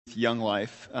Young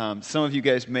Life. Some of you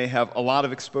guys may have a lot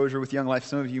of exposure with Young Life.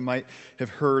 Some of you might have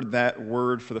heard that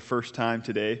word for the first time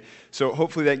today. So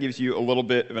hopefully that gives you a little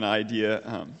bit of an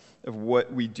idea of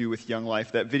what we do with Young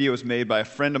Life. That video was made by a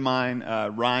friend of mine,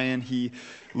 Ryan. He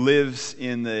lives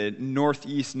in the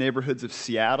northeast neighborhoods of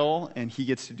Seattle, and he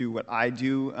gets to do what I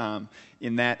do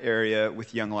in that area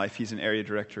with Young Life. He's an area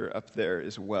director up there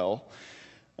as well.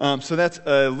 So that's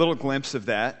a little glimpse of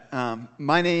that.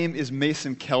 My name is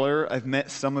Mason Keller. I've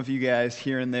met some of you guys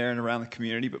here and there and around the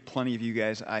community, but plenty of you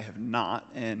guys I have not.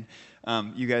 And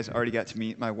you guys already got to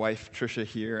meet my wife, Trisha,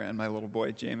 here, and my little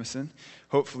boy, Jameson.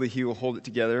 Hopefully he will hold it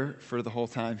together for the whole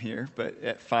time here, but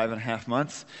at 5.5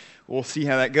 months, we'll see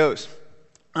how that goes.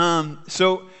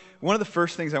 So one of the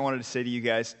first things I wanted to say to you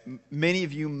guys, many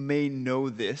of you may know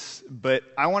this, but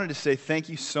I wanted to say thank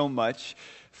you so much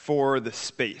for the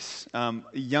space.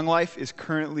 Young Life is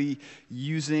currently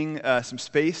using some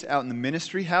space out in the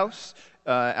ministry house,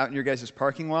 out in your guys'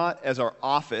 parking lot, as our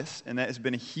office, and that has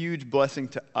been a huge blessing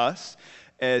to us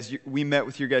as we met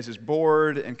with your guys'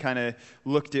 board and kind of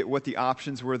looked at what the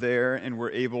options were there, and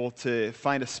we're able to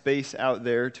find a space out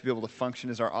there to be able to function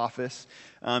as our office.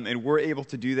 And we're able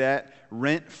to do that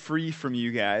rent-free from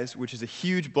you guys, which is a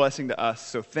huge blessing to us,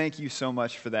 so thank you so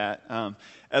much for that.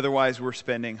 Otherwise, we're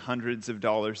spending hundreds of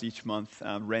dollars each month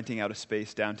renting out a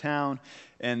space downtown,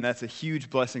 and that's a huge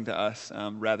blessing to us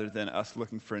rather than us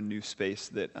looking for a new space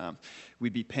that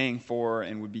we'd be paying for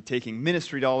and would be taking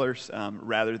ministry dollars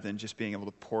rather than just being able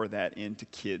to pour that into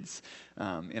kids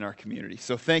in our community.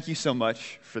 So thank you so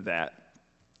much for that.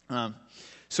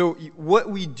 So what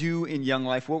we do in Young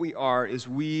Life, what we are, is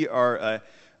we are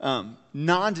a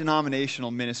non-denominational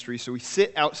ministry, so we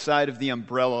sit outside of the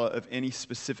umbrella of any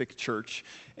specific church,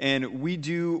 and we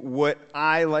do what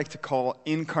I like to call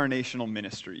incarnational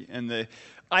ministry. And the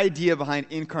idea behind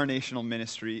incarnational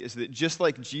ministry is that just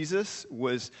like Jesus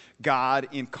was God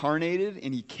incarnated,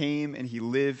 and he came and he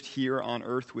lived here on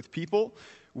earth with people,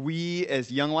 we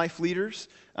as Young Life leaders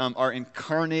are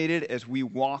incarnated as we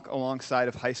walk alongside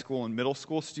of high school and middle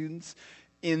school students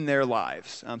in their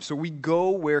lives. So we go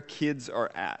where kids are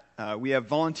at. We have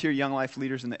volunteer Young Life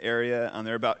leaders in the area.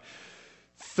 There are about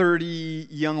 30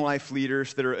 Young Life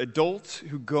leaders that are adults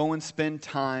who go and spend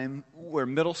time where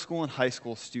middle school and high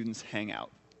school students hang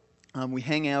out. We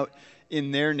hang out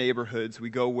in their neighborhoods. We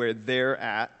go where they're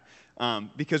at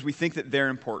because we think that they're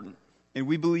important. And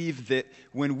we believe that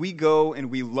when we go and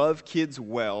we love kids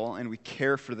well and we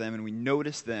care for them and we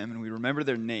notice them and we remember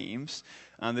their names,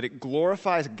 that it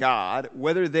glorifies God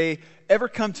whether they ever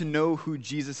come to know who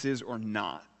Jesus is or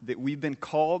not. That we've been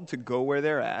called to go where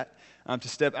they're at, to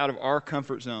step out of our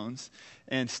comfort zones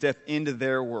and step into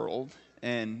their world.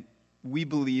 And we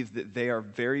believe that they are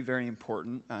very, very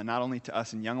important, not only to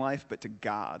us in Young Life, but to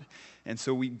God. And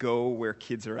so we go where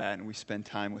kids are at and we spend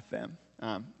time with them.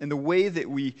 And the way that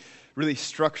we really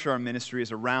structure our ministry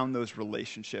is around those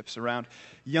relationships, around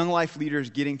Young Life leaders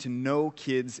getting to know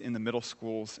kids in the middle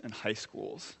schools and high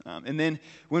schools. And then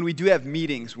when we do have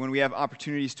meetings, when we have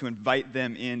opportunities to invite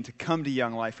them in to come to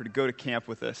Young Life or to go to camp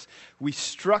with us, we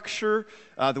structure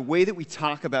the way that we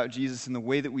talk about Jesus and the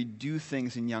way that we do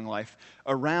things in Young Life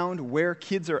around where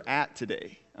kids are at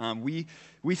today.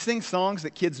 We sing songs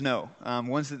that kids know,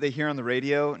 ones that they hear on the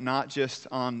radio, not just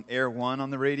on Air One on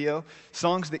the radio,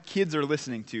 songs that kids are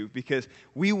listening to, because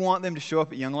we want them to show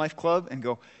up at Young Life Club and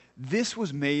go, this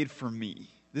was made for me.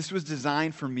 This was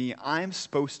designed for me. I'm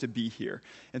supposed to be here.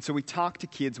 And so we talk to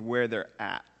kids where they're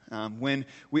at. When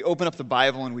we open up the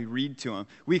Bible and we read to them,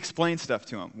 we explain stuff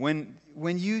to them.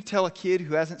 When you tell a kid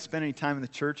who hasn't spent any time in the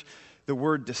church the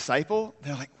word disciple,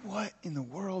 they're like, what in the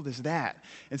world is that?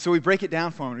 And so we break it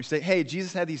down for them. And we say, hey,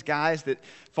 Jesus had these guys that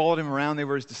followed him around. They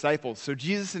were his disciples. So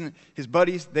Jesus and his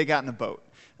buddies, they got in a boat.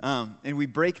 And we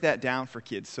break that down for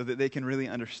kids so that they can really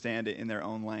understand it in their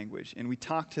own language. And we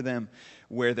talk to them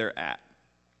where they're at.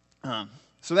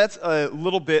 So that's a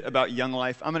little bit about Young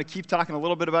Life. I'm going to keep talking a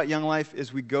little bit about Young Life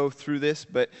as we go through this,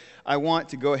 but I want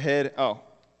to go ahead.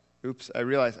 Oops, I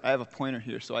realized I have a pointer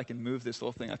here so I can move this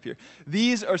little thing up here.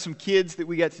 These are some kids that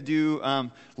we got to do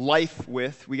life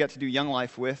with. We got to do Young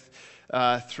Life with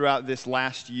throughout this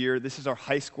last year. This is our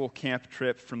high school camp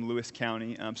trip from Lewis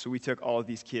County. So we took all of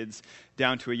these kids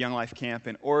down to a Young Life camp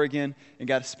in Oregon and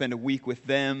got to spend a week with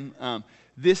them.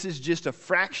 This is just a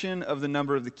fraction of the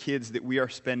number of the kids that we are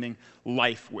spending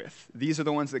life with. These are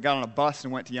the ones that got on a bus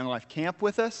and went to Young Life Camp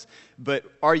with us, but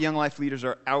our Young Life leaders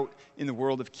are out in the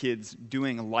world of kids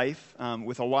doing life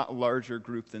with a lot larger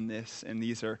group than this, and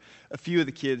these are a few of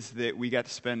the kids that we got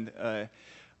to spend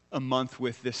a month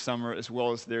with this summer, as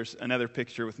well as there's another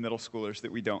picture with middle schoolers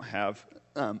that we don't have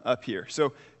up here.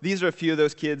 So these are a few of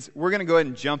those kids. We're going to go ahead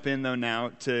and jump in, though, now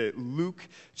to Luke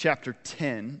chapter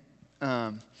 10.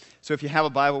 So if you have a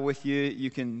Bible with you,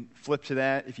 you can flip to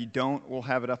that. If you don't, we'll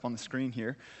have it up on the screen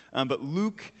here. But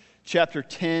Luke chapter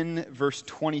 10, verse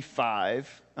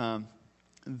 25,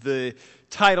 the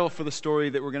title for the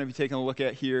story that we're going to be taking a look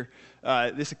at here,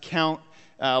 this account,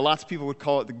 lots of people would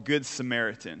call it the Good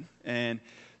Samaritan. And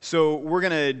so we're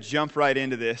going to jump right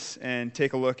into this and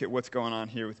take a look at what's going on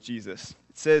here with Jesus.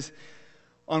 It says,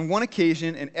 on one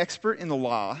occasion, an expert in the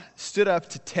law stood up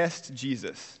to test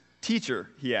Jesus. Teacher,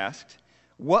 he asked,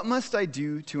 what must I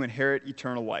do to inherit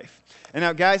eternal life? And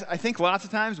now, guys, I think lots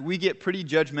of times we get pretty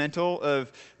judgmental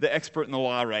of the expert in the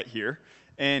law right here,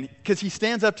 and because he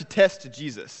stands up to test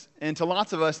Jesus. And to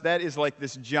lots of us, that is like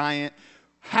this giant,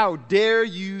 how dare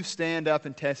you stand up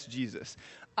and test Jesus?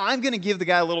 I'm going to give the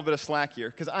guy a little bit of slack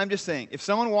here, because I'm just saying, if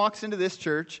someone walks into this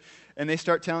church and they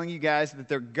start telling you guys that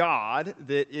they're God,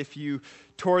 that if you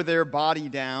tore their body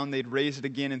down, they'd raise it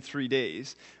again in 3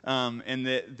 days, and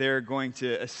that they're going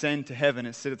to ascend to heaven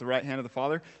and sit at the right hand of the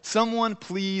Father, someone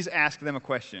please ask them a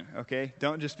question, okay?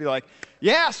 Don't just be like,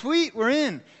 yeah, sweet, we're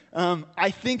in.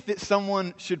 I think that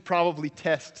someone should probably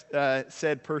test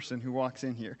said person who walks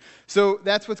in here. So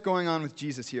that's what's going on with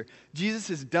Jesus here. Jesus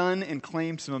has done and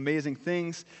claimed some amazing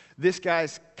things. This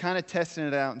guy's kind of testing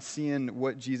it out and seeing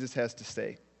what Jesus has to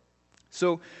say.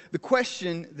 So the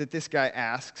question that this guy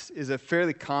asks is a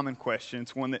fairly common question.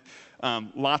 It's one that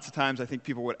lots of times I think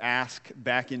people would ask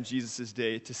back in Jesus'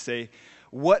 day to say,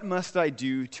 what must I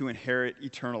do to inherit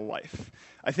eternal life?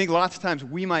 I think lots of times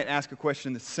we might ask a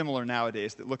question that's similar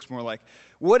nowadays that looks more like,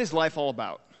 what is life all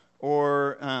about?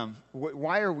 Or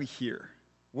why are we here?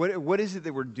 What is it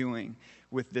that we're doing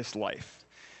with this life?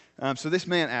 So this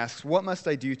man asks, what must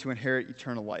I do to inherit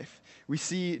eternal life? We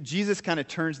see Jesus kind of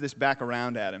turns this back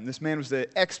around at him. This man was the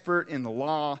expert in the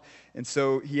law, and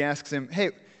so he asks him,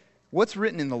 hey, what's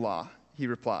written in the law? He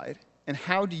replied, and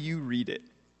how do you read it?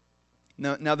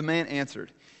 Now the man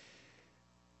answered,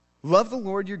 love the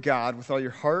Lord your God with all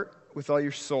your heart, with all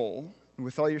your soul, and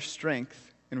with all your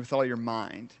strength, and with all your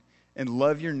mind, and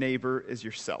love your neighbor as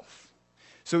yourself.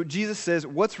 So Jesus says,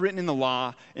 what's written in the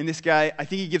law? And this guy, I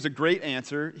think he gives a great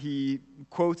answer. He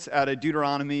quotes out of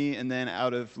Deuteronomy and then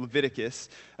out of Leviticus.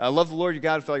 Love the Lord your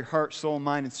God with all your heart, soul,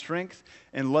 mind, and strength,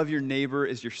 and love your neighbor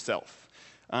as yourself.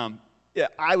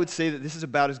 I would say that this is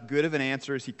about as good of an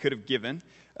answer as he could have given.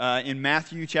 In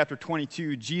Matthew chapter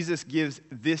 22, Jesus gives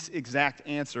this exact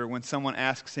answer when someone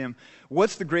asks him,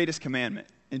 what's the greatest commandment?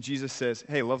 And Jesus says,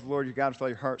 hey, love the Lord your God with all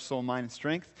your heart, soul, mind, and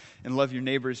strength, and love your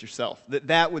neighbor as yourself.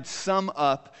 That would sum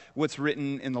up what's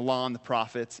written in the law and the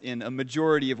prophets in a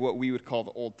majority of what we would call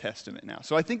the Old Testament now.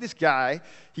 So I think this guy,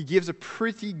 he gives a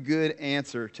pretty good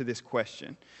answer to this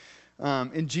question.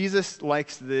 And Jesus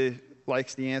likes the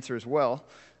answer as well.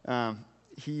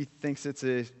 He thinks it's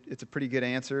a pretty good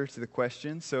answer to the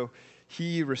question. So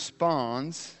he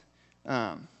responds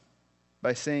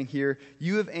by saying here,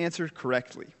 you have answered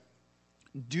correctly.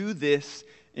 Do this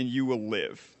and you will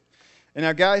live. And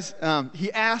now, guys,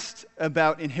 he asked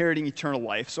about inheriting eternal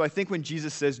life. So I think when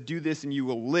Jesus says, do this and you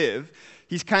will live,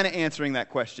 he's kind of answering that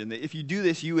question, that if you do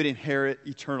this, you would inherit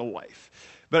eternal life.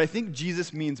 But I think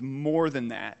Jesus means more than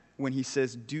that when he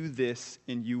says, do this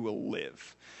and you will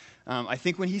live. I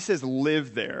think when he says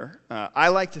live there, I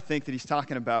like to think that he's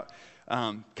talking about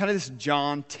kind of this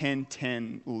John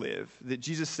 10:10 live. That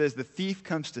Jesus says, the thief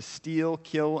comes to steal,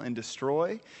 kill, and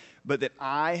destroy, but that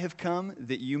I have come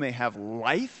that you may have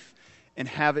life and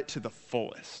have it to the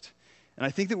fullest. And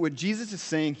I think that what Jesus is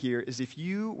saying here is if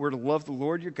you were to love the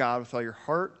Lord your God with all your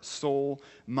heart, soul,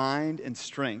 mind, and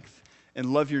strength,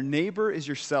 and love your neighbor as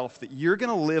yourself, that you're going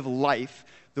to live life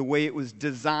the way it was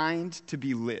designed to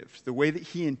be lived, the way that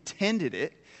he intended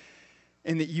it,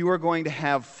 and that you are going to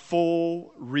have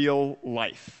full, real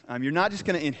life. You're not just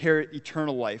going to inherit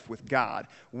eternal life with God.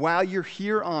 While you're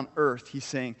here on earth, he's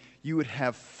saying you would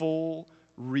have full,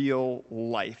 real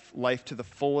life to the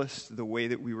fullest, the way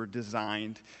that we were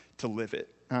designed to live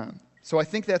it. So I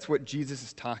think that's what Jesus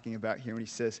is talking about here when he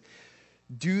says,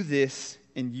 do this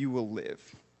and you will live.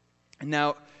 And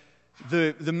now,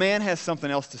 the man has something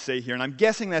else to say here, and I'm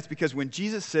guessing that's because when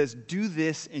Jesus says, do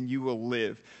this and you will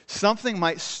live, something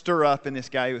might stir up in this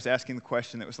guy who was asking the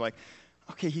question that was like,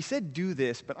 okay, he said do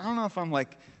this, but I don't know if I'm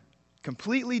like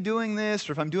completely doing this,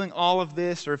 or if I'm doing all of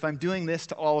this, or if I'm doing this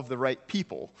to all of the right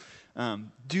people.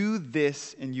 Do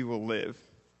this and you will live.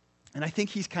 And I think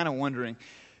he's kind of wondering,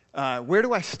 where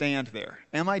do I stand there?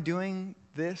 Am I doing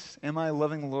this? Am I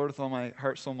loving the Lord with all my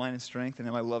heart, soul, mind, and strength? And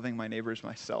am I loving my neighbor as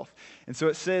myself? And so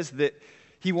it says that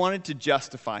he wanted to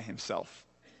justify himself.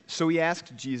 So he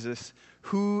asked Jesus,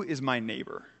 who is my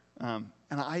neighbor?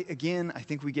 And I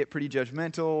think we get pretty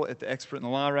judgmental at the expert in the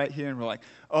law right here, and we're like,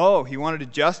 oh, he wanted to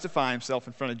justify himself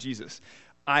in front of Jesus.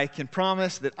 I can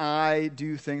promise that I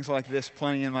do things like this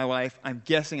plenty in my life. I'm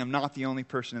guessing I'm not the only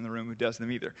person in the room who does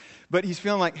them either. But he's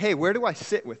feeling like, hey, where do I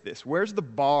sit with this? Where's the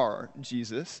bar,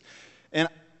 Jesus? And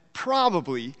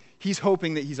probably he's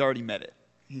hoping that he's already met it.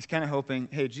 He's kind of hoping,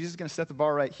 hey, Jesus is going to set the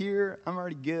bar right here. I'm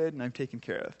already good, and I'm taken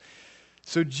care of.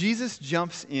 So Jesus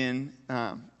jumps in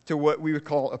to what we would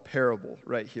call a parable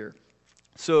right here.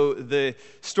 So the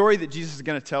story that Jesus is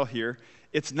going to tell here,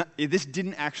 this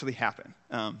didn't actually happen.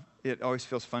 It always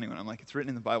feels funny when I'm like, it's written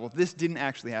in the Bible. This didn't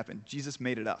actually happen. Jesus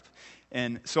made it up.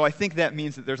 And so I think that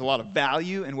means that there's a lot of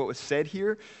value in what was said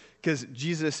here, because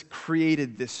Jesus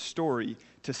created this story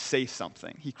to say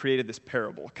something. He created this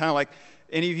parable. Kind of like,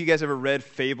 any of you guys ever read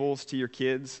fables to your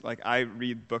kids? Like, I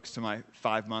read books to my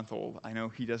 5-month-old. I know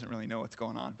he doesn't really know what's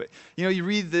going on. But, you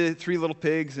read the Three Little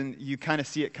Pigs, and you kind of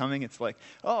see it coming. It's like,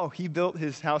 oh, he built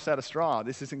his house out of straw.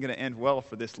 This isn't going to end well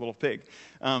for this little pig.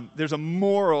 There's a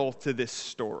moral to this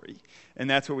story. And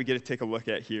that's what we get to take a look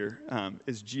at here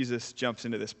as Jesus jumps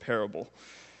into this parable.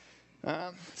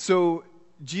 So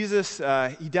Jesus,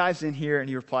 he dives in here, and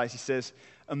he replies. He says,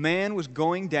 a man was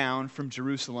going down from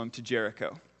Jerusalem to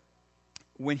Jericho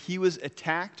when he was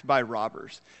attacked by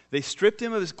robbers. They stripped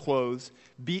him of his clothes,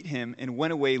 beat him, and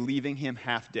went away, leaving him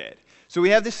half dead. So we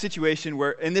have this situation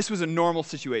where, and this was a normal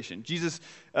situation. Jesus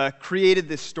created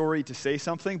this story to say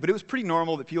something, but it was pretty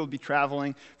normal that people would be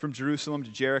traveling from Jerusalem to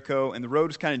Jericho, and the road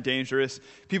was kind of dangerous.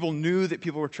 People knew that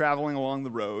people were traveling along the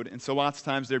road, and so lots of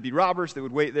times there'd be robbers that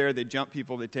would wait there, they'd jump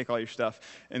people, they'd take all your stuff,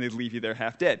 and they'd leave you there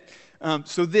half dead.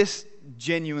 So this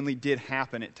genuinely did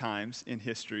happen at times in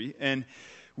history, and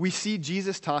we see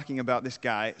Jesus talking about this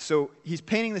guy. So he's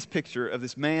painting this picture of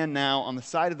this man now on the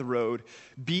side of the road,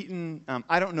 beaten.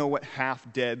 I don't know what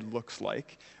half dead looks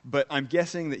like, but I'm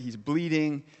guessing that he's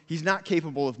bleeding. He's not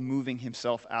capable of moving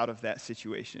himself out of that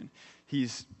situation.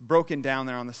 He's broken down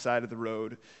there on the side of the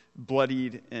road,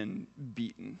 bloodied and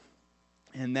beaten.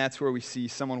 And that's where we see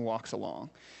someone walks along.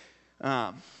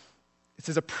 It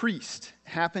says, a priest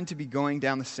happened to be going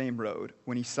down the same road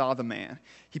when he saw the man.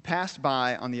 He passed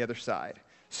by on the other side.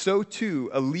 So too,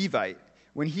 a Levite,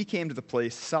 when he came to the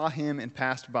place, saw him and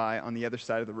passed by on the other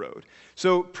side of the road.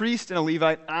 So, priest and a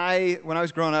Levite, when I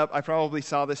was growing up, I probably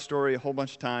saw this story a whole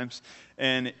bunch of times.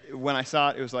 And when I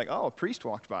saw it, it was like, oh, a priest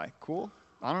walked by. Cool.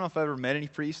 I don't know if I've ever met any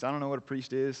priests. I don't know what a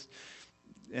priest is.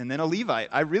 And then a Levite.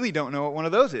 I really don't know what one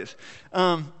of those is.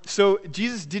 So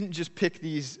Jesus didn't just pick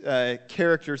these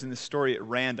characters in this story at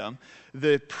random.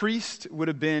 The priest would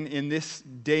have been, in this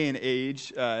day and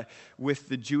age, with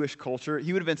the Jewish culture,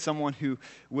 he would have been someone who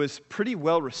was pretty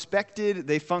well respected.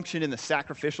 They functioned in the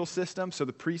sacrificial system, so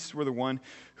the priests were the one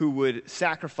who would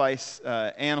sacrifice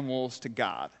animals to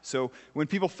God. So when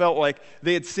people felt like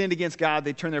they had sinned against God,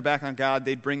 they'd turn their back on God,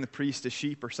 they'd bring the priest a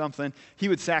sheep or something. He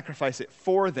would sacrifice it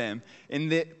for them, and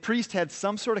the priest had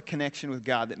some sort of connection with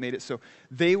God that made it so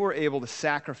they were able to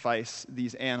sacrifice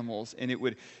these animals, and it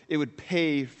would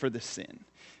pay for the sin.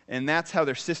 And that's how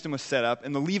their system was set up.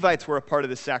 And the Levites were a part of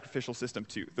this sacrificial system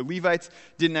too. The Levites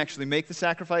didn't actually make the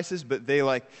sacrifices, but they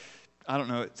I don't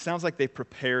know, it sounds like they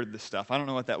prepared the stuff. I don't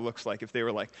know what that looks like. If they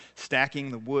were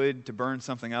stacking the wood to burn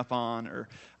something up on, or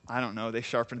I don't know, they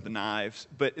sharpened the knives.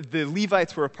 But the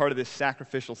Levites were a part of this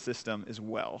sacrificial system as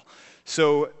well.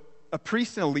 So a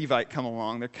priest and a Levite come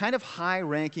along. They're kind of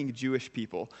high-ranking Jewish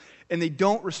people, and they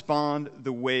don't respond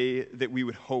the way that we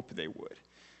would hope they would.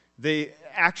 They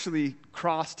actually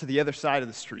cross to the other side of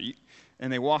the street,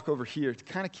 and they walk over here to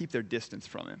kind of keep their distance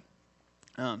from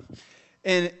him.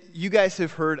 And you guys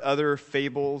have heard other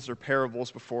fables or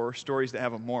parables before, stories that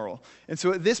have a moral. And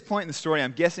so at this point in the story,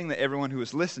 I'm guessing that everyone who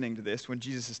was listening to this when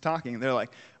Jesus is talking, they're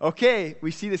like, okay,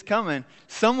 we see this coming.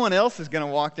 Someone else is going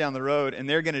to walk down the road, and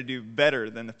they're going to do better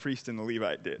than the priest and the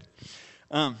Levite did.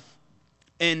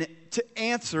 And to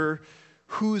answer,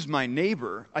 who's my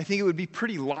neighbor, I think it would be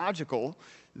pretty logical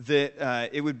that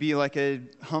it would be like a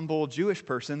humble Jewish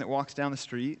person that walks down the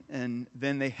street and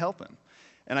then they help him.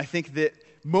 And I think that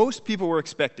most people were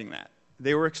expecting that.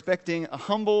 They were expecting a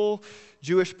humble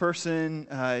Jewish person,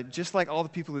 just like all the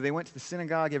people who they went to the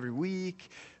synagogue every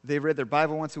week. They read their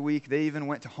Bible once a week. They even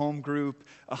went to home group.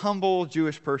 A humble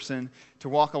Jewish person to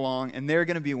walk along, and they're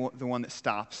going to be the one that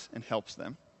stops and helps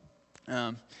them.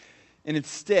 And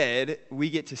instead, we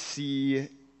get to see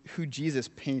who Jesus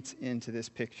paints into this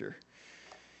picture.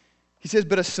 He says,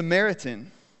 but a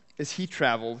Samaritan, as he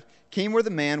traveled, came where the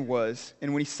man was,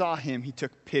 and when he saw him, he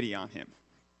took pity on him.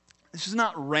 This is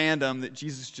not random that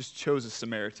Jesus just chose a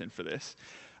Samaritan for this.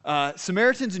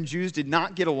 Samaritans and Jews did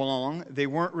not get along. They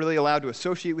weren't really allowed to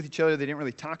associate with each other. They didn't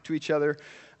really talk to each other.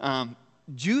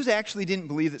 Jews actually didn't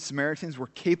believe that Samaritans were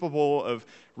capable of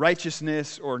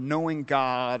righteousness or knowing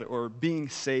God or being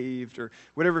saved or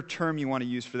whatever term you want to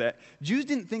use for that. Jews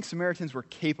didn't think Samaritans were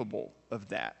capable of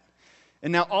that.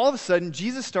 And now all of a sudden,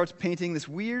 Jesus starts painting this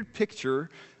weird picture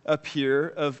up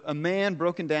here of a man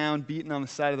broken down, beaten on the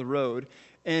side of the road,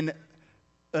 and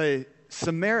a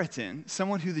Samaritan,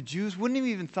 someone who the Jews wouldn't have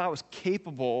even thought was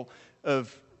capable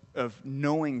of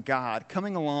knowing God,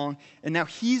 coming along, and now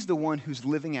he's the one who's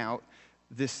living out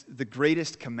the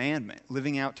greatest commandment,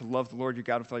 living out to love the Lord your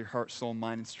God with all your heart, soul,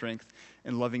 mind, and strength,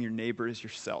 and loving your neighbor as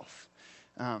yourself.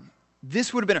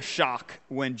 This would have been a shock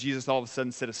when Jesus all of a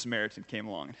sudden said a Samaritan came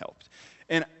along and helped.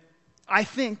 And I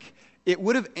think it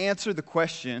would have answered the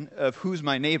question of who's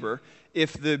my neighbor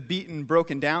if the beaten,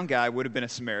 broken down guy would have been a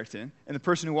Samaritan, and the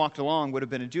person who walked along would have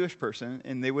been a Jewish person,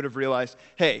 and they would have realized,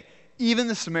 hey, even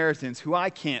the Samaritans, who I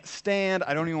can't stand,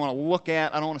 I don't even want to look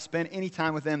at, I don't want to spend any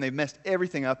time with them, they've messed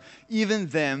everything up, even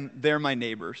them, they're my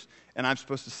neighbors, and I'm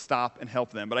supposed to stop and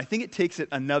help them. But I think it takes it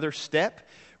another step,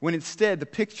 when instead the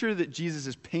picture that Jesus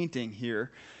is painting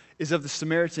here is of the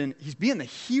Samaritan, he's being the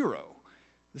hero.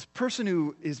 This person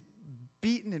who is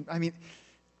beaten, and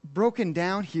broken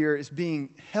down here is being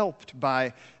helped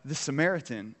by the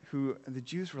Samaritan, who the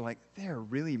Jews were like, they're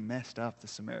really messed up, the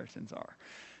Samaritans are.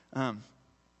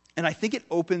 And I think it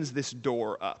opens this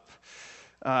door up.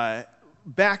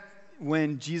 Back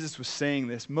when Jesus was saying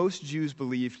this, most Jews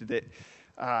believed that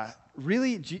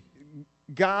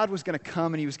God was going to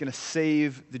come and he was going to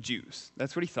save the Jews.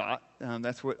 That's what he thought.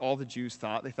 That's what all the Jews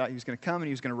thought. They thought he was going to come and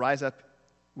he was going to rise up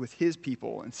with his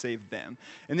people and save them.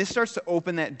 And this starts to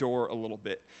open that door a little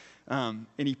bit. And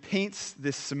he paints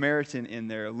this Samaritan in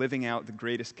there living out the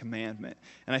greatest commandment.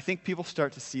 And I think people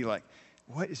start to see, like,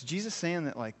 what is Jesus saying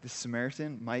that, like, this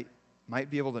Samaritan might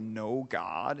be able to know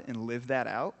God and live that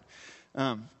out?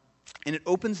 And it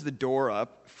opens the door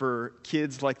up for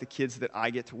kids like the kids that I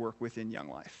get to work with in Young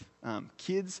Life.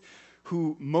 Kids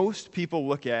who most people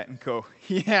look at and go,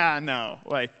 yeah, no,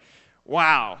 like,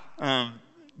 wow.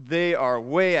 They are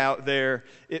way out there.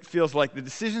 It feels like the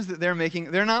decisions that they're making,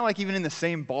 they're not like even in the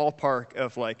same ballpark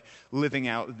of like living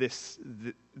out this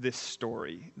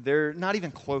story. They're not even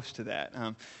close to that.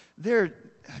 They're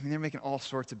making all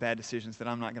sorts of bad decisions that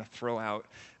I'm not going to throw out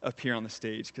up here on the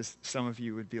stage because some of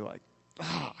you would be like,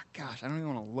 oh gosh, I don't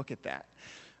even want to look at that.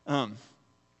 And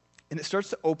it starts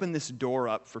to open this door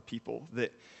up for people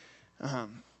that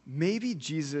maybe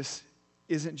Jesus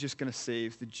isn't just going to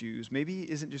save the Jews. Maybe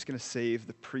he isn't just going to save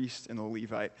the priest and the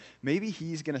Levite. Maybe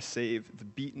he's going to save the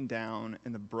beaten down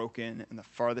and the broken and the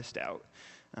farthest out.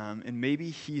 And maybe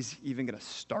he's even going to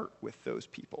start with those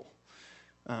people.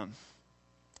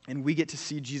 And we get to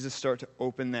see Jesus start to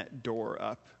open that door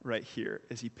up right here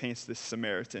as he paints this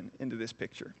Samaritan into this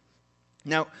picture.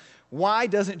 Now, why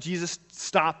doesn't Jesus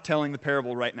stop telling the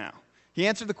parable right now? He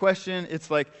answered the question.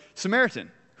 It's like,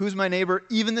 Samaritan, who's my neighbor?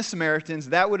 Even the Samaritans,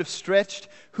 that would have stretched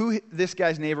who this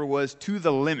guy's neighbor was to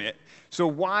the limit. So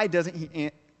why doesn't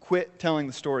he quit telling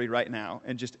the story right now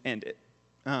and just end it?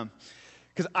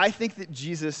 Because I think that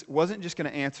Jesus wasn't just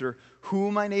going to answer who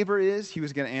my neighbor is. He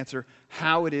was going to answer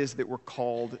how it is that we're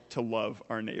called to love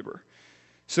our neighbor.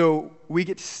 So we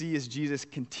get to see as Jesus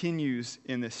continues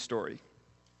in this story.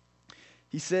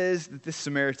 He says that this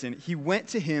Samaritan, he went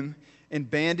to him and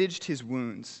bandaged his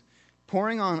wounds,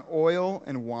 pouring on oil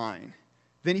and wine.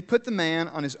 Then he put the man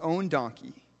on his own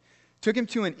donkey, took him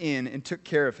to an inn, and took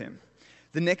care of him.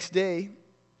 The next day,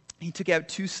 he took out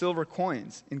 2 silver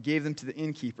coins and gave them to the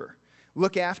innkeeper.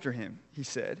 Look after him, he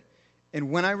said,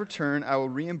 and when I return, I will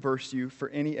reimburse you for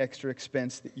any extra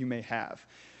expense that you may have.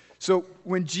 So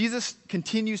when Jesus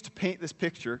continues to paint this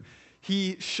picture,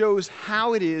 he shows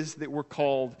how it is that we're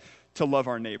called to love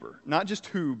our neighbor. Not just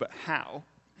who, but how.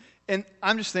 And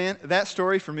I'm just saying, that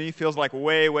story for me feels like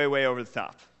way, way, way over the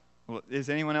top. Does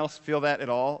anyone else feel that at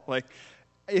all? Like,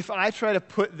 if I try to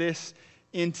put this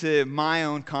into my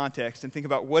own context and think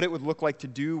about what it would look like to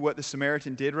do what the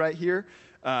Samaritan did right here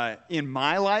in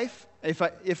my life,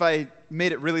 if I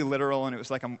made it really literal and it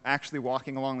was like I'm actually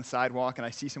walking along the sidewalk and I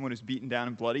see someone who's beaten down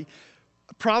and bloody,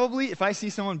 probably if I see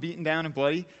someone beaten down and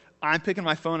bloody, I'm picking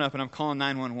my phone up and I'm calling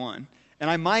 911. And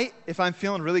I might, if I'm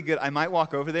feeling really good, I might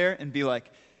walk over there and be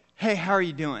like, hey, how are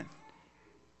you doing?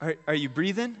 Are you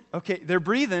breathing? Okay, they're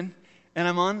breathing, and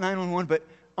I'm on 911, but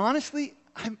honestly,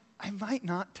 I might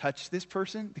not touch this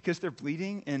person because they're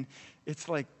bleeding, and it's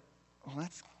like, well,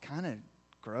 that's kind of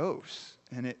gross,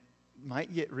 and it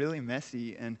might get really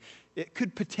messy, and it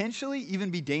could potentially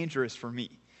even be dangerous for me,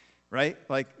 right?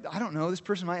 Like, I don't know, this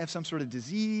person might have some sort of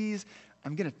disease.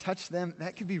 I'm going to touch them.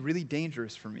 That could be really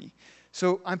dangerous for me.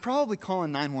 So I'm probably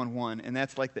calling 911, and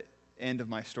that's like the end of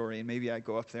my story, and maybe I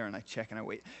go up there and I check and I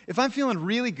wait. If I'm feeling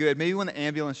really good, maybe when the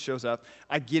ambulance shows up,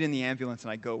 I get in the ambulance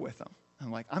and I go with them.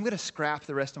 I'm like, I'm going to scrap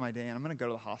the rest of my day, and I'm going to go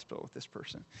to the hospital with this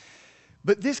person.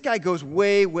 But this guy goes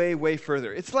way, way, way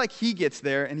further. It's like he gets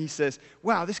there and he says,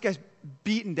 wow, this guy's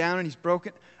beaten down and he's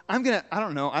broken. I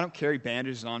don't carry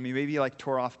bandages on me. Maybe he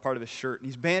tore off part of his shirt. And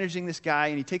he's bandaging this guy,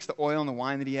 and he takes the oil and the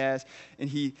wine that he has, and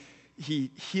he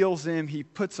heals him. He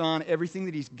puts on everything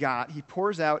that he's got. He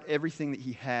pours out everything that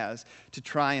he has to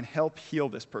try and help heal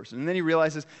this person. And then he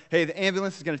realizes, hey, the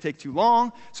ambulance is going to take too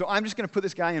long, so I'm just going to put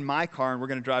this guy in my car, and we're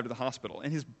going to drive to the hospital.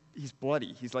 And he's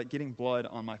bloody. He's getting blood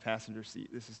on my passenger seat.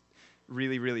 This is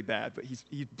really, really bad. But he's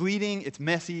bleeding. It's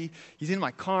messy. He's in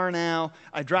my car now.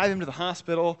 I drive him to the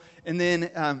hospital. And then,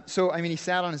 he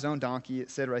sat on his own donkey, it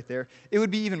said right there. It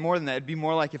would be even more than that. It'd be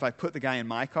more like if I put the guy in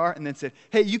my car and then said,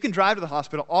 hey, you can drive to the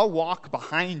hospital. I'll walk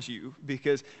behind you,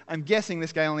 because I'm guessing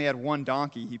this guy only had one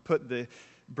donkey. He put the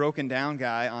broken down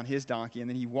guy on his donkey, and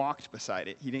then he walked beside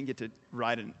it. He didn't get to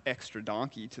ride an extra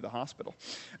donkey to the hospital.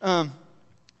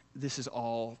 This is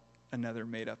all another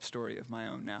made-up story of my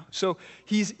own now. So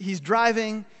he's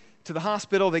driving to the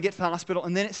hospital. They get to the hospital,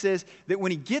 and then it says that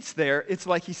when he gets there, it's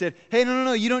like he said, hey,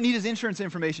 no, you don't need his insurance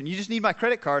information. You just need my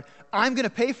credit card. I'm going to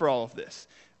pay for all of this.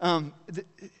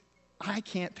 I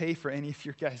can't pay for any of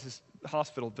your guys'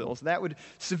 hospital bills. That would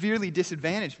severely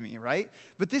disadvantage me, right?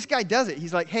 But this guy does it.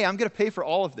 He's like, hey, I'm going to pay for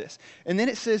all of this. And then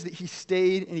it says that he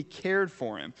stayed and he cared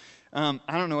for him. I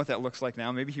don't know what that looks like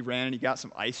now. Maybe he ran and he got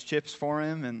some ice chips for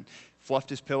him and fluffed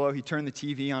his pillow. He turned the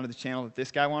TV onto the channel that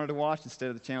this guy wanted to watch instead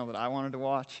of the channel that I wanted to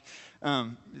watch.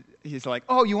 He's like,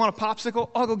 oh, you want a popsicle?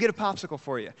 I'll go get a popsicle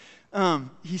for you.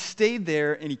 He stayed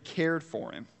there and he cared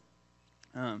for him.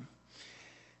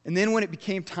 And then when it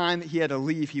became time that he had to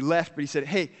leave, he left, but he said,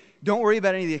 hey, don't worry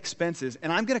about any of the expenses,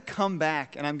 and I'm going to come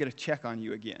back and I'm going to check on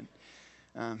you again.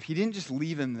 He didn't just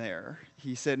leave him there.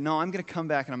 He said, no, I'm going to come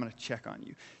back and I'm going to check on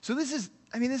you. So this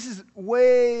is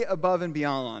way above and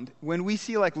beyond. When we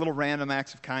see little random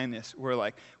acts of kindness, we're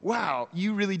like, wow,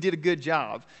 you really did a good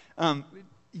job.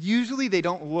 Usually they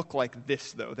don't look like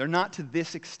this, though. They're not to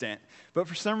this extent. But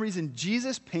for some reason,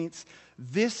 Jesus paints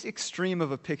this extreme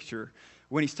of a picture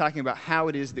when he's talking about how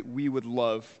it is that we would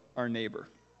love our neighbor.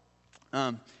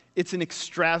 It's an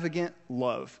extravagant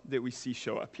love that we see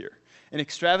show up here. An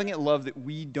extravagant love that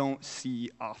we don't see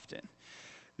often.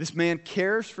 This man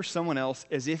cares for someone else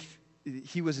as if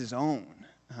he was his own.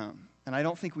 And I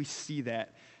don't think we see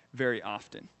that very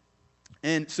often.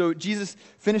 And so Jesus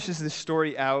finishes this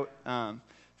story out,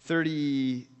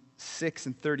 36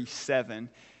 and 37.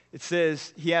 It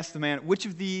says, he asked the man, which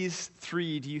of these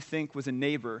three do you think was a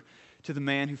neighbor to the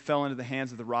man who fell into the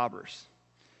hands of the robbers?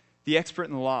 The expert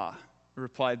in the law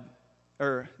replied,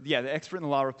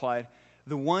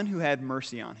 the one who had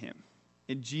mercy on him.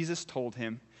 And Jesus told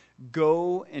him,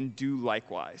 go and do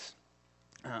likewise.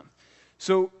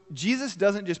 So Jesus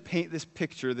doesn't just paint this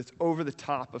picture that's over the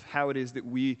top of how it is that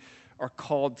we are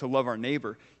called to love our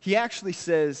neighbor. He actually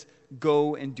says,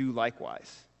 go and do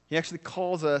likewise. He actually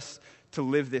calls us to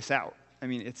live this out.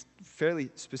 It's fairly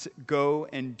specific. Go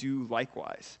and do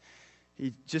likewise.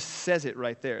 He just says it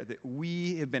right there, that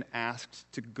we have been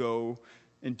asked to go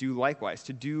and do likewise,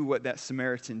 to do what that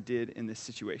Samaritan did in this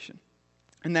situation.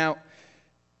 And now,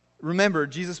 remember,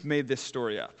 Jesus made this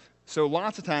story up. So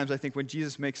lots of times I think when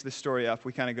Jesus makes this story up,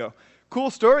 we kind of go, cool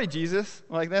story, Jesus.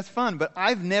 That's fun. But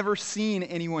I've never seen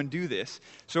anyone do this.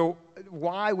 So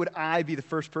why would I be the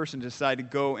first person to decide to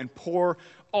go and pour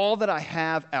all that I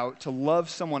have out to love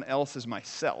someone else as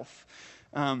myself?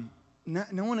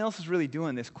 No one else is really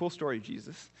doing this. Cool story,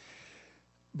 Jesus.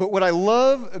 But what I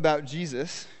love about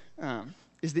Jesus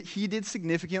is that he did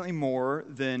significantly more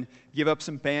than give up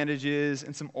some bandages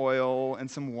and some oil and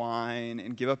some wine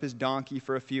and give up his donkey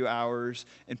for a few hours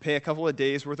and pay a couple of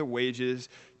days' worth of wages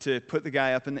to put the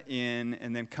guy up in the inn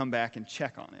and then come back and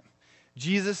check on him.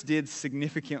 Jesus did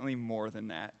significantly more than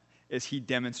that as he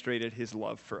demonstrated his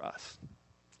love for us.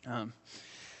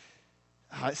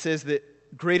 It says that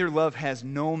greater love has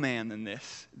no man than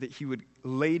this, that he would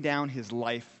lay down his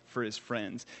life for his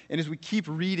friends. And as we keep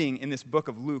reading in this book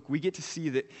of Luke, we get to see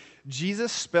that Jesus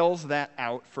spells that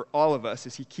out for all of us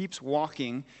as he keeps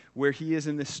walking where he is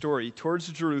in this story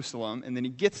towards Jerusalem, and then he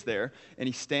gets there and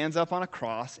he stands up on a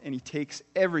cross and he takes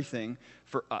everything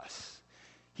for us.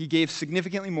 He gave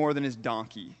significantly more than his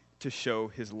donkey to show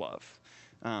his love.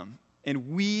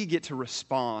 And we get to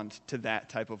respond to that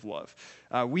type of love.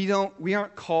 We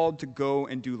aren't called to go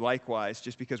and do likewise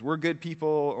just because we're good people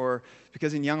or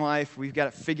because in Young Life we've got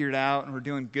it figured out and we're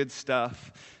doing good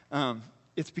stuff.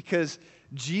 It's because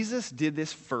Jesus did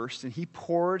this first and he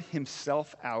poured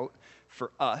himself out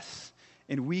for us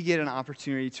and we get an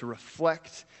opportunity to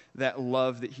reflect that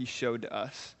love that he showed to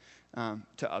us,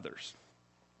 to others.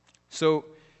 So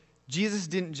Jesus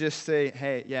didn't just say,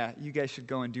 hey, yeah, you guys should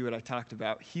go and do what I talked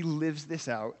about. He lives this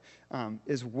out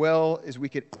as well as we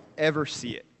could ever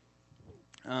see it.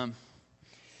 And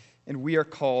we are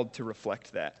called to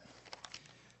reflect that.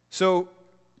 So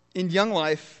in Young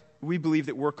Life, we believe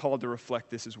that we're called to reflect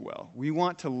this as well. We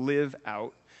want to live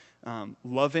out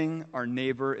loving our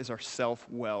neighbor as ourself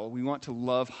well. We want to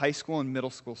love high school and middle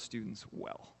school students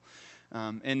well.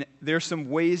 And there's some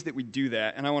ways that we do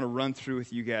that, and I want to run through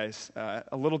with you guys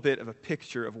a little bit of a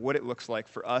picture of what it looks like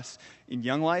for us in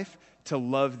Young Life to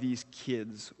love these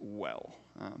kids well.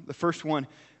 The first one,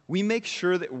 we make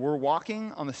sure that we're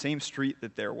walking on the same street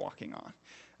that they're walking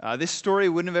on. This story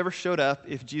wouldn't have ever showed up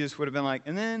if Jesus would have been like,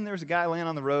 and then there was a guy laying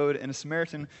on the road, and a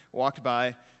Samaritan walked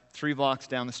by 3 blocks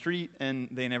down the street, and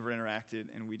they never interacted,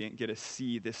 and we didn't get to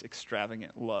see this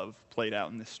extravagant love played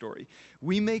out in this story.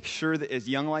 We make sure that as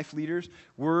Young Life leaders,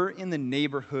 we're in the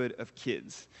neighborhood of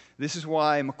kids. This is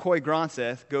why McCoy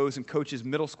Gronseth goes and coaches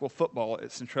middle school football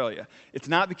at Centralia. It's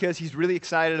not because he's really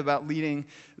excited about leading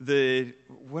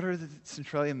what are the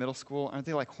Centralia middle school? Aren't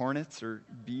they like Hornets or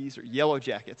Bees or Yellow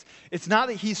Jackets? It's not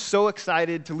that he's so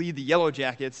excited to lead the Yellow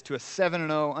Jackets to a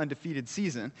 7-0 undefeated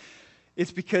season.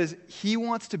 It's because he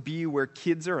wants to be where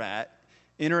kids are at,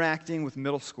 interacting with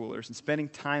middle schoolers and spending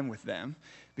time with them,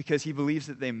 because he believes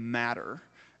that they matter,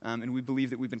 and we believe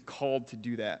that we've been called to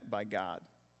do that by God.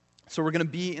 So we're going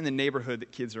to be in the neighborhood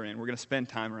that kids are in. We're going to spend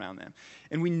time around them.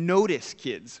 And we notice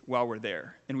kids while we're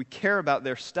there, and we care about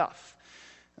their stuff.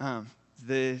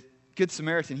 The Good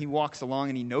Samaritan, he walks along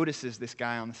and he notices this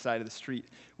guy on the side of the street.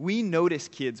 We notice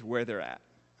kids where they're at.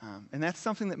 And that's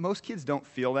something that most kids don't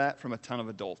feel that from a ton of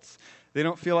adults. They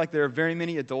don't feel like there are very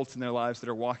many adults in their lives that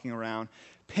are walking around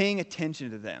paying attention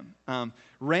to them.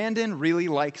 Randon really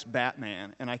likes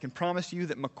Batman, and I can promise you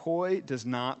that McCoy does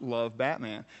not love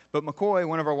Batman. But McCoy,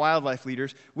 one of our wildlife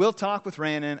leaders, will talk with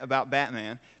Randon about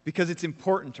Batman because it's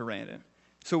important to Randon.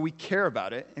 So we care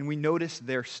about it, and we notice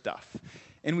their stuff.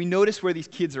 And we notice where these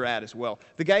kids are at as well.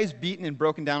 The guy's beaten and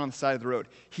broken down on the side of the road.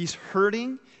 He's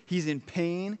hurting, he's in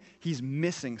pain, he's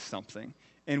missing something.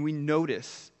 And we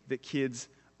notice that kids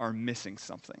are missing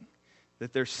something.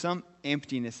 That there's some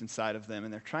emptiness inside of them,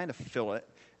 and they're trying to fill it,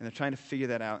 and they're trying to figure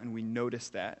that out, and we notice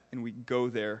that, and we go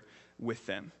there with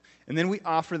them. And then we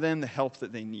offer them the help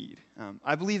that they need.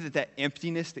 I believe that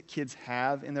emptiness that kids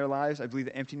have in their lives, I believe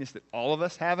the emptiness that all of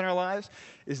us have in our lives,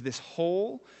 is this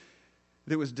hole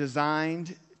that was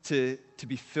designed to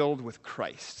be filled with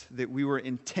Christ, that we were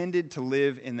intended to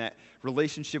live in that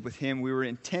relationship with Him. We were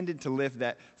intended to live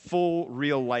that full,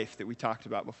 real life that we talked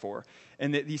about before,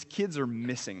 and that these kids are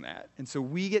missing that. And so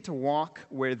we get to walk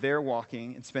where they're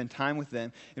walking and spend time with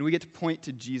them, and we get to point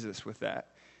to Jesus with that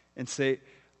and say,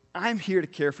 I'm here to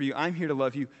care for you, I'm here to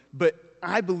love you, but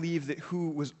I believe that who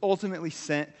was ultimately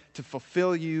sent to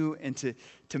fulfill you and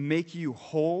to make you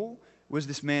whole was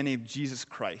this man named Jesus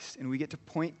Christ, and we get to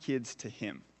point kids to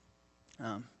Him.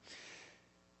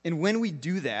 And when we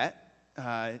do that,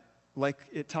 like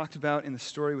it talked about in the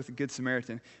story with the Good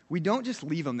Samaritan, we don't just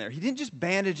leave them there. He didn't just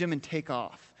bandage them and take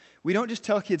off. We don't just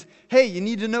tell kids, hey, you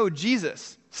need to know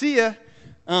Jesus. See ya.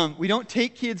 We don't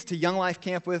take kids to Young Life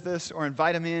Camp with us or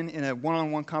invite them in a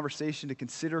one-on-one conversation to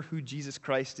consider who Jesus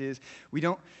Christ is. We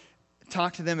don't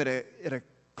talk to them at a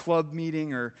club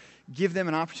meeting or give them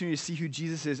an opportunity to see who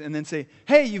Jesus is and then say,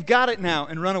 hey, you've got it now,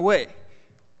 and run away.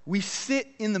 We sit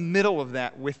in the middle of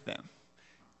that with them.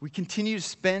 We continue to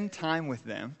spend time with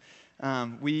them.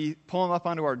 We pull them up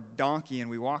onto our donkey and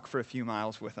we walk for a few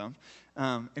miles with them.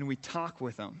 And we talk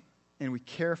with them and we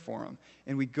care for them.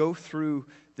 And we go through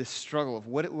this struggle of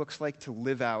what it looks like to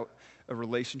live out a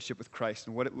relationship with Christ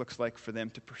and what it looks like for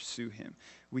them to pursue Him.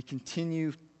 We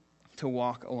continue to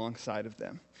walk alongside of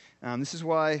them. This is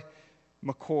why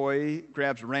McCoy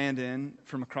grabs Randon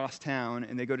from across town,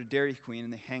 and they go to Dairy Queen,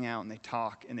 and they hang out, and they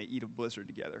talk, and they eat a Blizzard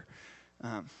together.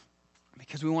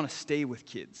 Because we want to stay with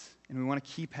kids, and we want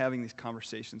to keep having these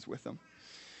conversations with them.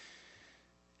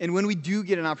 And when we do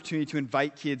get an opportunity to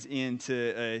invite kids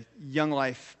into a Young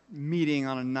Life meeting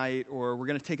on a night, or we're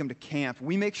going to take them to camp,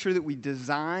 we make sure that we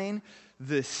design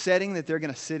the setting that they're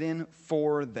going to sit in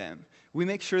for them. We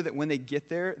make sure that when they get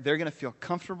there, they're going to feel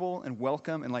comfortable and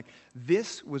welcome and like,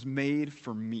 this was made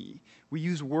for me. We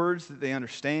use words that they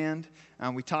understand.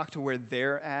 We talk to where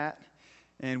they're at,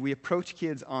 and we approach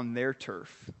kids on their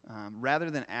turf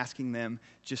rather than asking them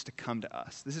just to come to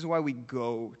us. This is why we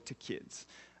go to kids.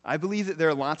 I believe that there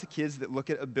are lots of kids that look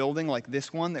at a building like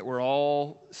this one that we're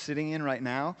all sitting in right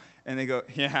now, and they go,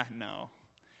 yeah, no,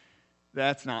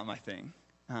 that's not my thing.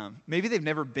 Maybe they've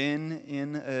never been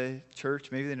in a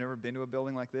church. Maybe they've never been to a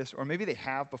building like this. Or maybe they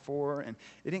have before and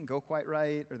it didn't go quite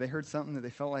right. Or they heard something that they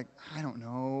felt like, I don't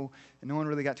know. And no one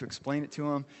really got to explain it to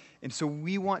them. And so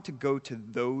we want to go to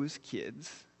those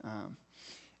kids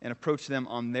and approach them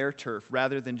on their turf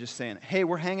rather than just saying, hey,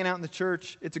 we're hanging out in the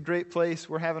church. It's a great place.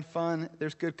 We're having fun.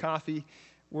 There's good coffee.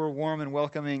 We're warm and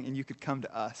welcoming, and you could come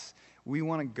to us. We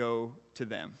want to go to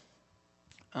them.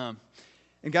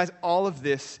 And guys, all of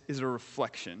this is a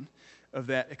reflection of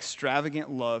that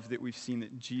extravagant love that we've seen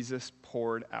that Jesus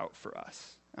poured out for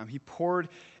us. He poured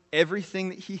everything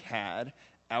that he had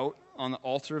out on the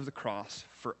altar of the cross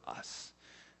for us.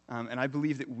 And I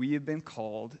believe that we have been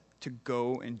called to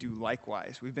go and do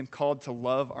likewise. We've been called to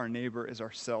love our neighbor as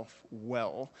ourselves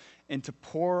well and to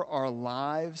pour our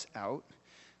lives out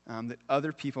that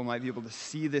other people might be able to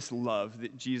see this love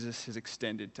that Jesus has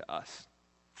extended to us.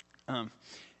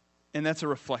 And that's a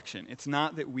reflection. It's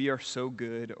not that we are so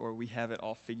good or we have it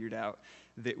all figured out,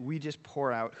 that we just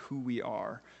pour out who we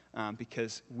are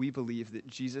because we believe that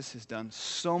Jesus has done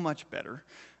so much better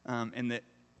and that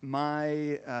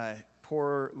my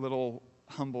poor little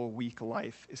humble, weak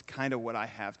life is kind of what I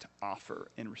have to offer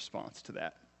in response to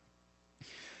that.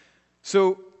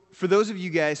 So for those of you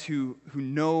guys who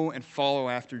know and follow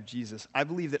after Jesus, I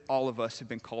believe that all of us have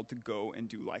been called to go and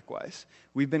do likewise.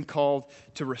 We've been called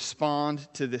to respond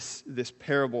to this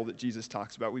parable that Jesus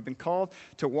talks about. We've been called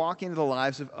to walk into the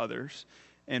lives of others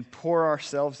and pour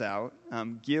ourselves out,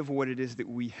 give what it is that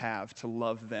we have to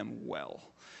love them well.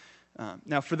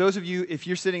 Now, for those of you, if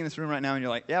you're sitting in this room right now and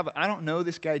you're like, yeah, but I don't know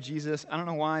this guy Jesus. I don't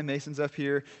know why Mason's up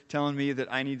here telling me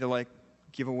that I need to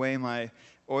give away my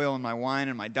oil and my wine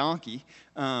and my donkey,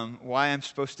 why I'm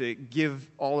supposed to give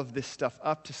all of this stuff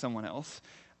up to someone else.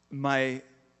 I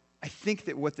think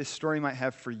that what this story might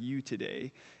have for you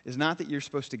today is not that you're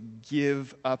supposed to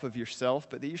give up of yourself,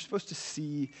 but that you're supposed to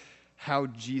see how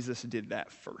Jesus did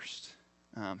that first,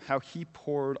 how he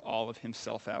poured all of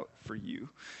himself out for you,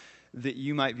 that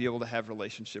you might be able to have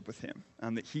relationship with him,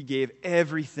 that he gave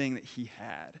everything that he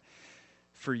had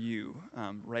for you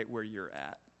right where you're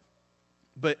at.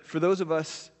 But for those of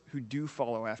us who do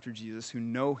follow after Jesus, who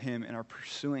know him and are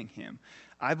pursuing him,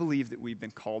 I believe that we've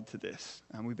been called to this.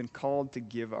 We've been called to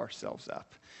give ourselves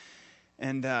up.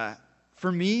 And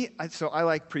for me, I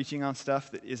like preaching on stuff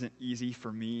that isn't easy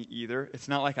for me either. It's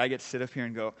not like I get to sit up here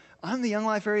and go, I'm the Young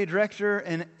Life area director,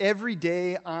 and every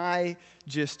day I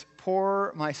just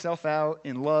pour myself out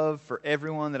in love for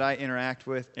everyone that I interact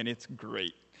with, and it's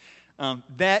great.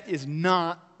 That is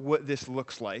not what this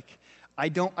looks like. I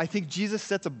think Jesus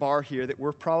sets a bar here that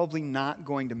we're probably not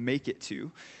going to make it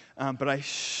to, but I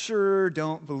sure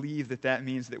don't believe that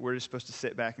means that we're just supposed to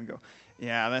sit back and go,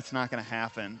 yeah, that's not going to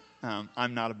happen.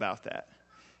 I'm not about that.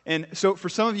 And so for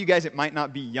some of you guys, it might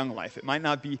not be Young Life. It might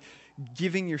not be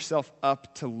giving yourself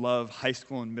up to love high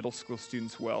school and middle school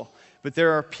students well, but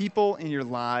there are people in your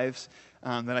lives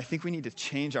that I think we need to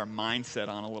change our mindset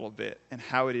on a little bit and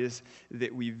how it is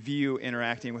that we view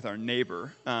interacting with our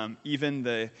neighbor, even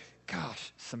the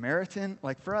Samaritan,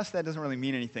 for us, that doesn't really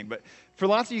mean anything. But for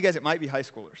lots of you guys, it might be high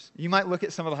schoolers. You might look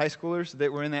at some of the high schoolers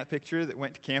that were in that picture that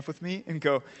went to camp with me and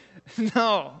go,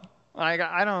 no,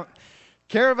 I don't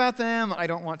care about them. I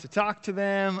don't want to talk to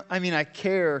them. I mean, I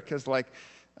care because,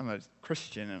 I'm a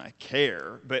Christian and I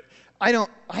care, but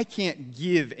I can't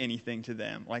give anything to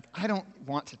them. I don't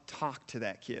want to talk to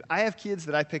that kid. I have kids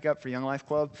that I pick up for Young Life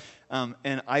Club,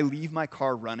 and I leave my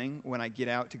car running when I get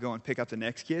out to go and pick up the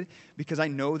next kid because I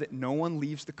know that no one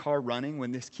leaves the car running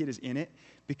when this kid is in it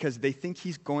because they think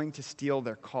he's going to steal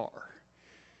their car.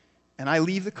 And I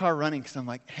leave the car running because I'm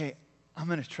like, hey, I'm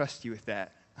going to trust you with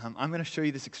that. I'm going to show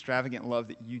you this extravagant love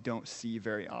that you don't see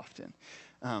very often.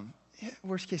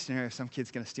 Worst case scenario, some kid's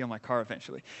going to steal my car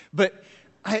eventually. But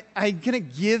I'm going to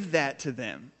give that to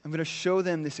them. I'm going to show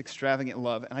them this extravagant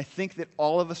love. And I think that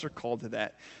all of us are called to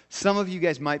that. Some of you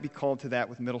guys might be called to that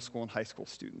with middle school and high school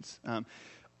students.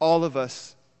 All of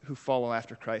us who follow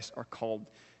after Christ are called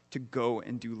to go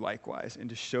and do likewise and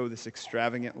to show this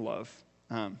extravagant love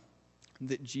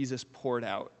that Jesus poured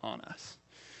out on us.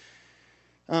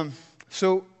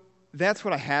 So that's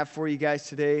what I have for you guys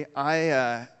today.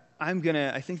 I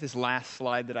think this last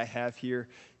slide that I have here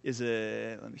is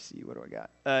let me see, what do I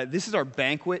got? This is our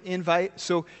banquet invite.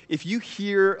 So if you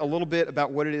hear a little bit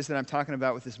about what it is that I'm talking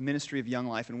about with this ministry of Young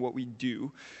Life and what we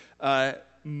do,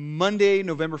 Monday,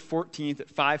 November 14th at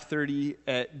 5:30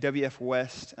 at WF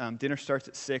West, dinner starts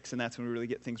at 6, and that's when we really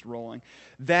get things rolling.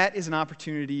 That is an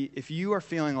opportunity, if you are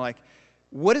feeling like,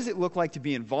 what does it look like to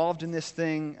be involved in this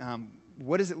thing?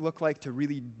 what does it look like to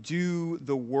really do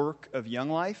the work of Young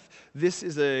Life? This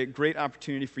is a great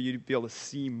opportunity for you to be able to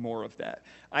see more of that.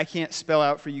 I can't spell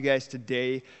out for you guys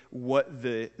today what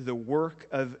the work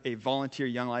of a volunteer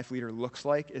Young Life leader looks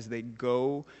like as they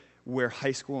go where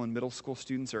high school and middle school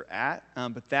students are at,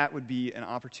 but that would be an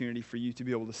opportunity for you to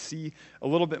be able to see a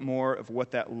little bit more of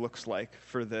what that looks like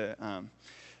for the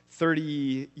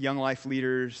 30 Young Life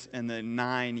leaders and the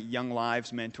 9 Young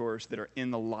Lives mentors that are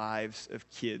in the lives of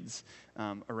kids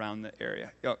around the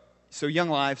area. So Young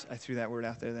Lives, I threw that word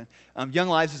out there then. Young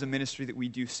Lives is a ministry that we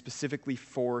do specifically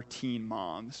for teen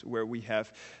moms, where we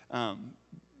have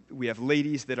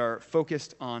ladies that are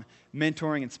focused on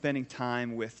mentoring and spending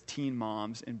time with teen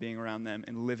moms and being around them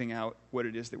and living out what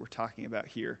it is that we're talking about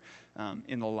here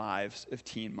in the lives of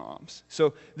teen moms.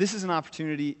 So this is an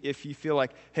opportunity if you feel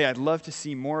like, hey, I'd love to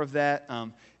see more of that.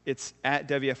 It's at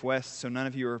WF West, so none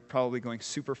of you are probably going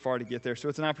super far to get there. So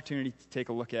it's an opportunity to take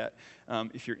a look at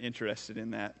if you're interested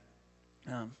in that.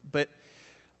 But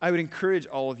I would encourage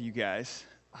all of you guys.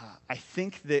 I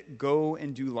think that go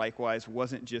and do likewise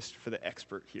wasn't just for the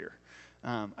expert here.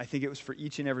 I think it was for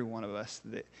each and every one of us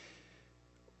that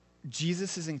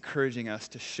Jesus is encouraging us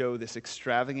to show this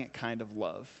extravagant kind of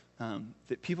love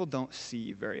that people don't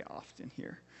see very often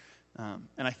here. And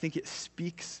I think it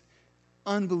speaks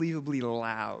unbelievably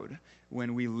loud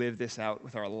when we live this out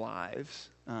with our lives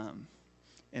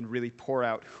and really pour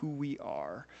out who we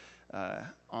are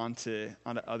onto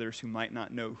others who might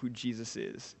not know who Jesus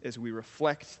is as we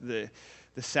reflect the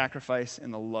sacrifice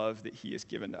and the love that he has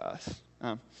given to us.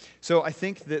 So I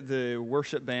think that the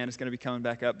worship band is going to be coming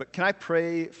back up, but can I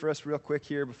pray for us real quick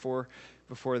here before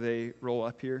they roll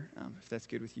up here, if that's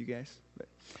good with you guys? But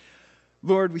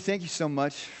Lord, we thank you so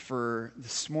much for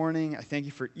this morning. I thank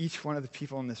you for each one of the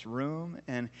people in this room,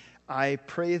 and I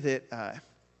pray that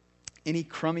any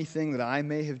crummy thing that I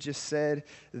may have just said,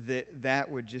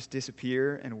 that would just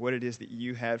disappear, and what it is that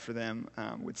you had for them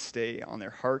would stay on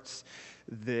their hearts,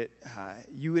 that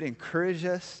you would encourage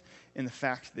us in the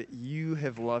fact that you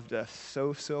have loved us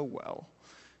so, so well.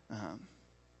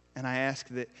 And I ask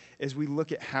that as we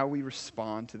look at how we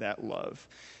respond to that love,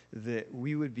 that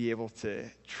we would be able to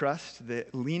trust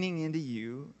that leaning into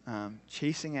you,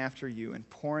 chasing after you, and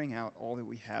pouring out all that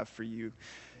we have for you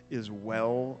is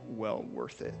well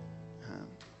worth it.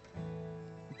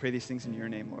 We pray these things in your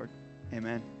name, Lord.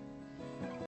 Amen.